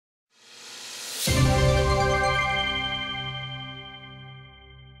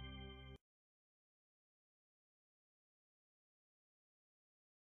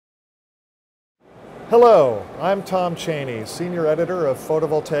Hello, I'm Tom Cheney, Senior Editor of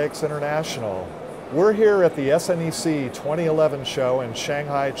Photovoltaics International. We're here at the SNEC 2011 show in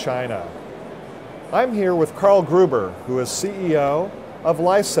Shanghai, China. I'm here with Carl Gruber, who is CEO of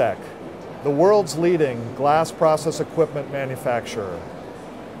LiSEC, the world's leading glass process equipment manufacturer.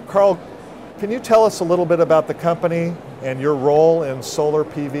 Carl, can you tell us a little bit about the company and your role in solar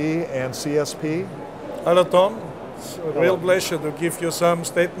PV and CSP? Hello Tom, it's a real pleasure to give you some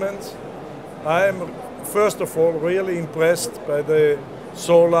statements. I'm first of all really impressed by the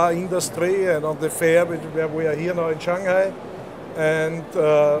solar industry and on the fair where we are here now in Shanghai. And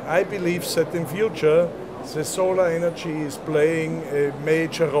I believe that in future the solar energy is playing a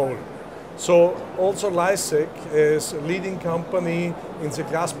major role. So also LiSEC is a leading company in the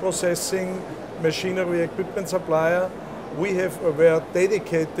glass processing machinery equipment supplier. We were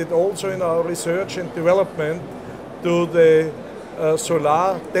dedicated also in our research and development to the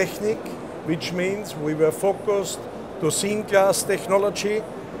solar technique, which means we were focused to thin glass technology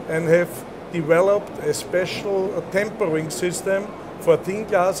and have developed a special tempering system for thin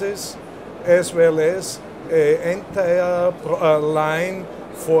glasses, as well as an entire line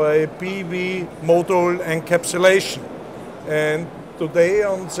for a PV module encapsulation. And today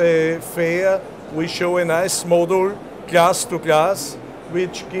on the fair we show a nice module, glass to glass,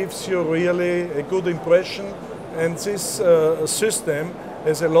 which gives you really a good impression, and this system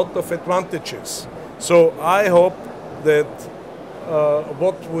has a lot of advantages. So I hope that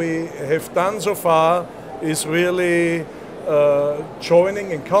what we have done so far is really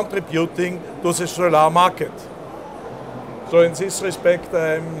joining and contributing to the solar market. So in this respect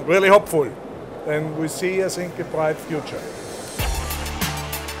I'm really hopeful, and we see, I think, a bright future.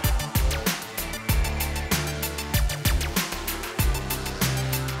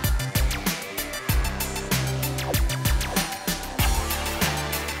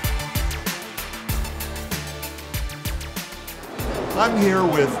 I'm here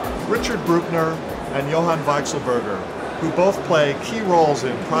with Richard Bruckner and Johann Weichselberger, who both play key roles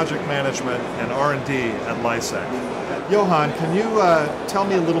in project management and R&D at LiSEC. Johann, can you tell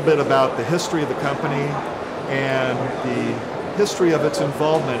me a little bit about the history of the company and the history of its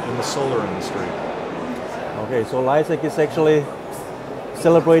involvement in the solar industry? Okay, so LiSEC is actually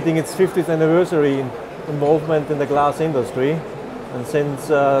celebrating its 50th anniversary involvement in the glass industry. And since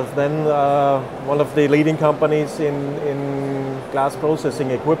then, one of the leading companies in glass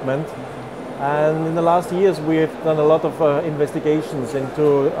processing equipment. And in the last years, we have done a lot of investigations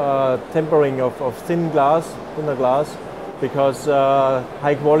into tempering of thinner glass, because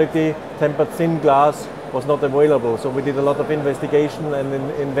high quality tempered thin glass was not available. So we did a lot of investigation and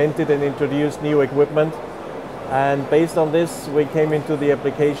invented and introduced new equipment. And based on this, we came into the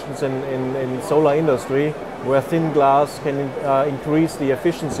applications in solar industry, where thin glass can increase the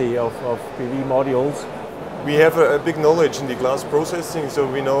efficiency of PV modules. We have a big knowledge in the glass processing, so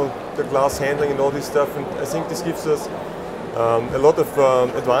we know the glass handling and all this stuff, and I think this gives us a lot of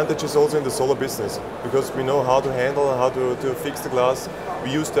advantages also in the solar business, because we know how to handle, how to fix the glass.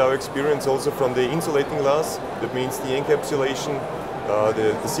 We used our experience also from the insulating glass, that means the encapsulation,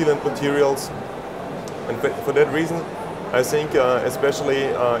 the sealant materials. And for that reason, I think especially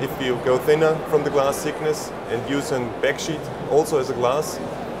if you go thinner from the glass thickness and use a backsheet also as a glass,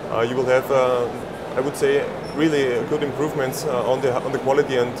 you will have, I would say, really good improvements on the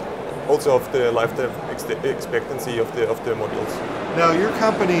quality and also of the lifetime expectancy of the modules. Now, your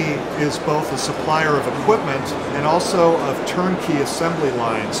company is both a supplier of equipment and also of turnkey assembly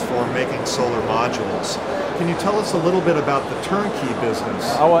lines for making solar modules. Can you tell us a little bit about the turnkey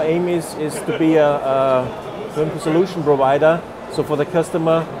business? Our aim is to be a turnkey solution provider, so for the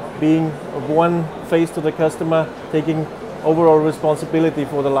customer, being one face to the customer, taking overall responsibility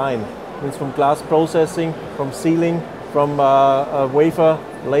for the line. It means from glass processing, from sealing, from wafer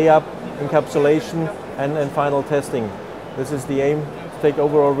layup, encapsulation, and final testing. This is the aim, to take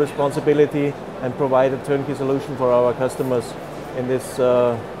overall responsibility and provide a turnkey solution for our customers in this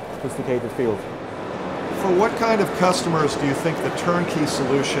sophisticated field. For what kind of customers do you think the turnkey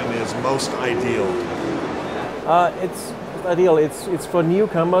solution is most ideal? It's ideal. It's for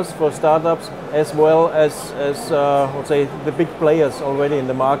newcomers, for startups, as well as let's say, the big players already in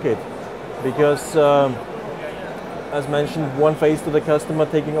the market, because as mentioned, one face to the customer,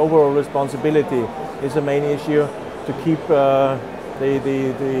 taking overall responsibility is the main issue to keep the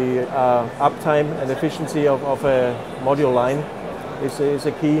uptime and efficiency of a module line is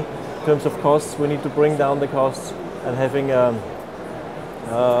a key. In terms of costs, we need to bring down the costs, and having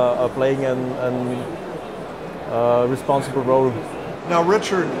playing a responsible role. Now,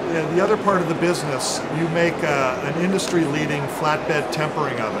 Richard, in the other part of the business, you make an industry-leading flatbed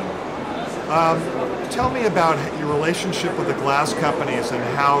tempering oven. Tell me about your relationship with the glass companies and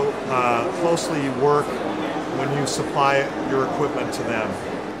how closely you work when you supply your equipment to them.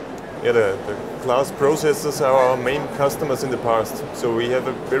 Yeah, the glass processors are our main customers in the past, so we have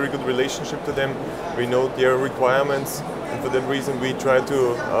a very good relationship to them. We know their requirements, and for that reason we try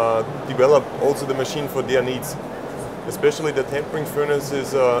to develop also the machine for their needs. Especially the tempering furnace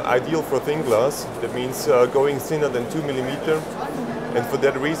is ideal for thin glass. That means going thinner than 2 millimeter, and for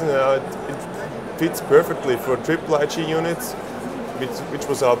that reason it fits perfectly for triple IG units, which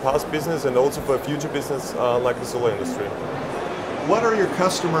was our past business, and also for future business like the solar industry. What are your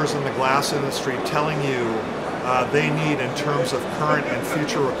customers in the glass industry telling you they need in terms of current and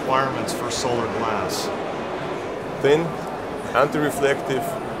future requirements for solar glass? Thin, anti-reflective,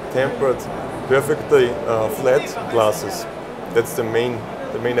 tempered, perfectly flat glasses. That's the main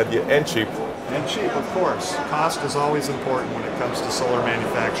idea, and cheap. And cheap, of course. Cost is always important when it comes to solar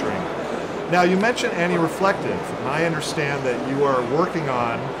manufacturing. Now, you mentioned anti-reflective, and I understand that you are working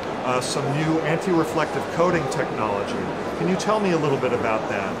on some new anti-reflective coating technology. Can you tell me a little bit about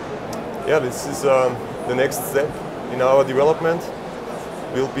that? Yeah, this is the next step in our development.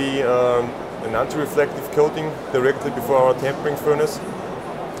 Will be an anti-reflective coating directly before our tempering furnace,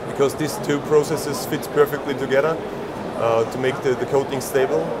 because these two processes fit perfectly together to make the coating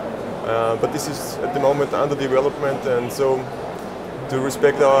stable. But this is at the moment under development, and so to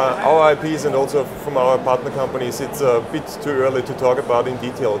respect our IPs and also from our partner companies, it's a bit too early to talk about in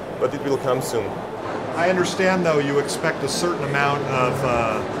detail, but it will come soon. I understand, though, you expect a certain amount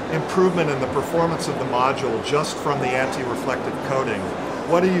of improvement in the performance of the module just from the anti-reflective coating.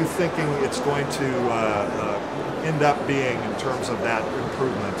 What are you thinking it's going to end up being in terms of that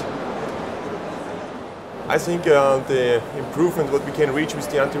improvement? I think the improvement what we can reach with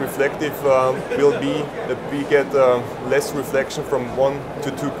the anti-reflective will be that we get less reflection from 1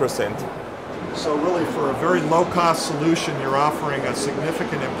 to 2%. So really, for a very low-cost solution, you're offering a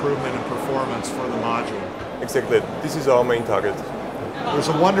significant improvement in performance for the module. Exactly. This is our main target. There's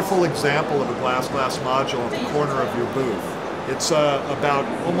a wonderful example of a glass module at the corner of your booth. It's about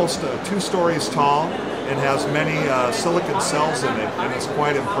almost 2 stories tall and has many silicon cells in it, and it's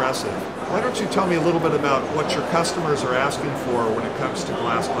quite impressive. Why don't you tell me a little bit about what your customers are asking for when it comes to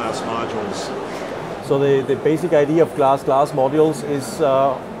glass modules? So the basic idea of glass modules is,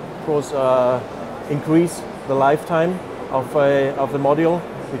 of course, increase the lifetime of the module,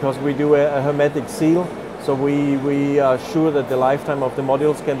 because we do a hermetic seal. So we are sure that the lifetime of the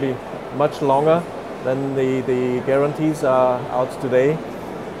modules can be much longer than the guarantees are out today.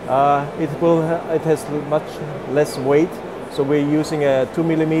 It has much less weight. So we're using a 2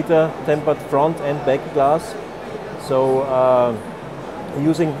 millimeter tempered front and back glass. So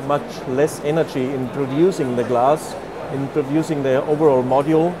using much less energy in producing the glass, in producing the overall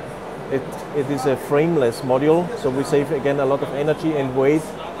module. It is a frameless module, so we save again a lot of energy and weight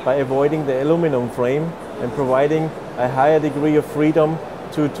by avoiding the aluminum frame and providing a higher degree of freedom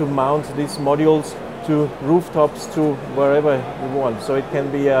to mount these modules to rooftops, to wherever you want. So it can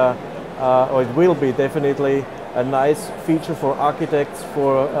be or it will be definitely a nice feature for architects,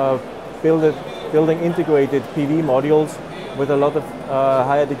 for building integrated PV modules with a lot of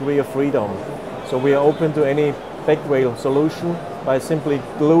higher degree of freedom. So we are open to any back rail solution by simply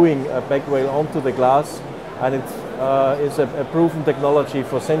gluing a back rail onto the glass, and it is a proven technology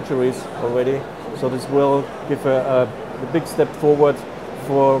for centuries already. So this will give a big step forward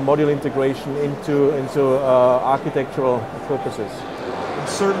for module integration into architectural purposes. And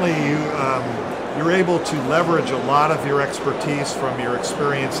certainly you're able to leverage a lot of your expertise from your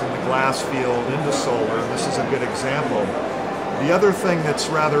experience in the glass field into solar, and this is a good example. The other thing that's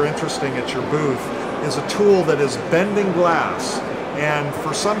rather interesting at your booth is a tool that is bending glass. And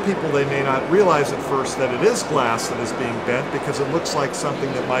for some people, they may not realize at first that it is glass that is being bent, because it looks like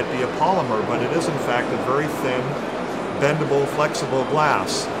something that might be a polymer, but it is in fact a very thin, bendable, flexible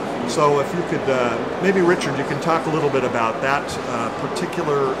glass. So if you could, maybe Richard, you can talk a little bit about that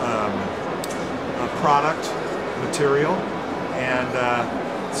particular product, material,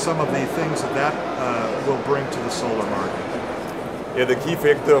 and some of the things that will bring to the solar market. Yeah, the key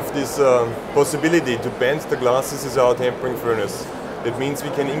factor of this possibility to bend the glasses is our tempering furnace. That means we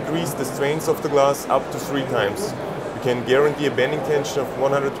can increase the strength of the glass up to 3 times. We can guarantee a bending tension of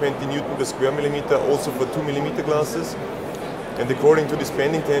 120 Newton per square millimeter also for 2 millimeter glasses. And according to this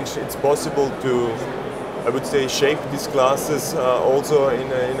bending tension, it's possible to, I would say, shape these glasses also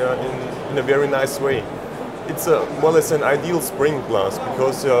in a very nice way. It's more or less an ideal spring glass,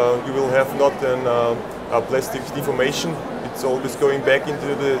 because you will have not a plastic deformation. It's always going back into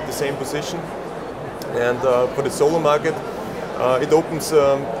the same position. And for the solar market, it opens,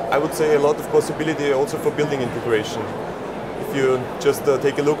 I would say, a lot of possibility also for building integration. If you just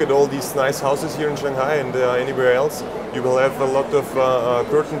take a look at all these nice houses here in Shanghai and anywhere else, you will have a lot of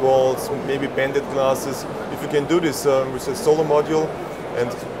curtain walls, maybe banded glasses. If you can do this with a solar module and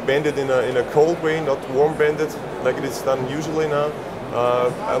band it in a cold way, not warm banded like it is done usually now,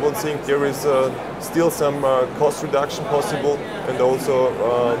 I would think there is still some cost reduction possible, and also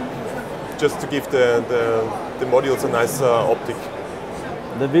just to give the modules a nice optic.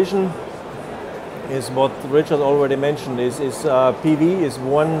 The vision is what Richard already mentioned, is PV is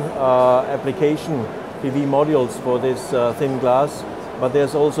one application, PV modules for this thin glass, but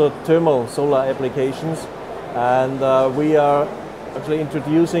there's also thermal solar applications, and we are actually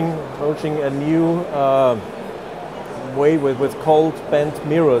approaching a new way with cold band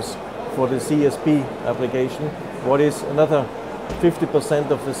mirrors for the CSP application, what is another 50%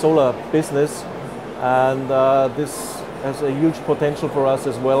 of the solar business, and this has a huge potential for us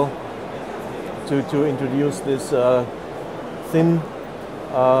as well to introduce this thin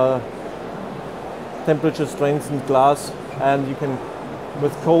temperature strengthened glass. And you can,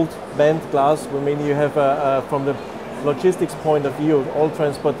 with cold band glass, I mean, you have from the logistics point of view, all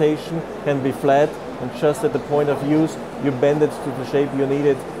transportation can be flat, and just at the point of use you bend it to the shape you need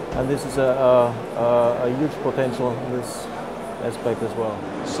it, and this is a huge potential in this aspect as well.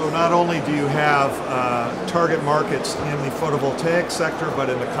 So not only do you have target markets in the photovoltaic sector,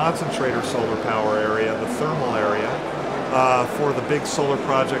 but in the concentrator solar power area, the thermal area, for the big solar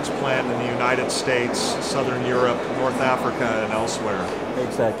projects planned in the United States, Southern Europe, North Africa, and elsewhere.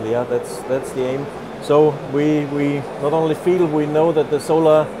 Exactly, yeah, that's the aim. So we not only feel, we know that the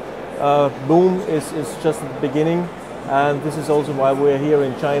solar boom is just at the beginning, and this is also why we're here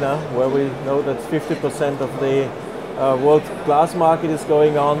in China, where we know that 50% of the world glass market is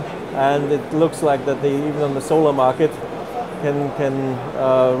going on, and it looks like that even on the solar market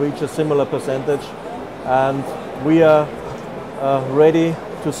can reach a similar percentage, and we are ready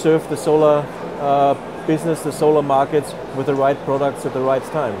to serve the solar business, the solar markets, with the right products at the right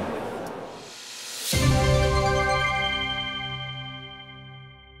time.